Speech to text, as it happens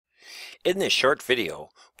In this short video,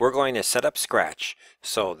 we're going to set up Scratch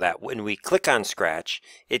so that when we click on Scratch,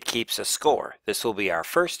 it keeps a score. This will be our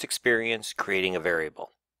first experience creating a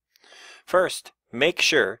variable. First, make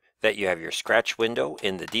sure that you have your Scratch window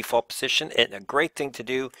in the default position, and a great thing to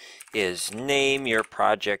do is name your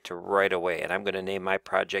project right away, and I'm going to name my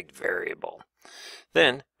project variable.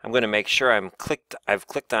 Then I'm going to make sure I've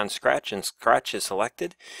clicked on Scratch and Scratch is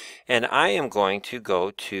selected, and I am going to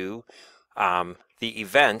go to the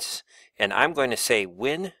events, and I'm going to say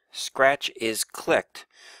when Scratch is clicked,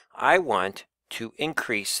 I want to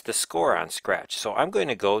increase the score on Scratch. So I'm going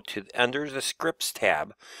to go to under the Scripts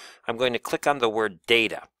tab, I'm going to click on the word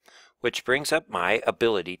Data, which brings up my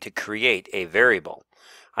ability to create a variable.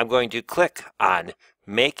 I'm going to click on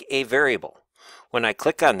Make a Variable. When I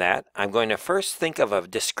click on that, I'm going to first think of a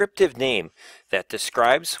descriptive name that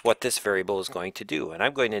describes what this variable is going to do, and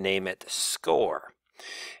I'm going to name it Score.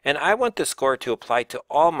 And I want the score to apply to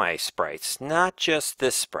all my sprites, not just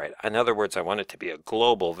this sprite. In other words, I want it to be a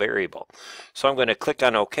global variable. So I'm going to click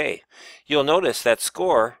on OK. You'll notice that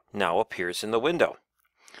score now appears in the window.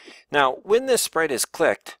 Now, when this sprite is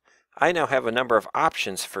clicked, I now have a number of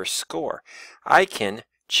options for score. I can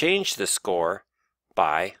change the score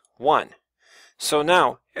by 1. So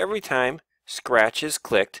now, every time Scratch is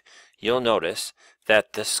clicked, you'll notice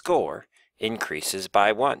that the score increases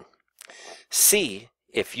by 1. See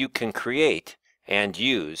if you can create and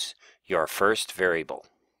use your first variable.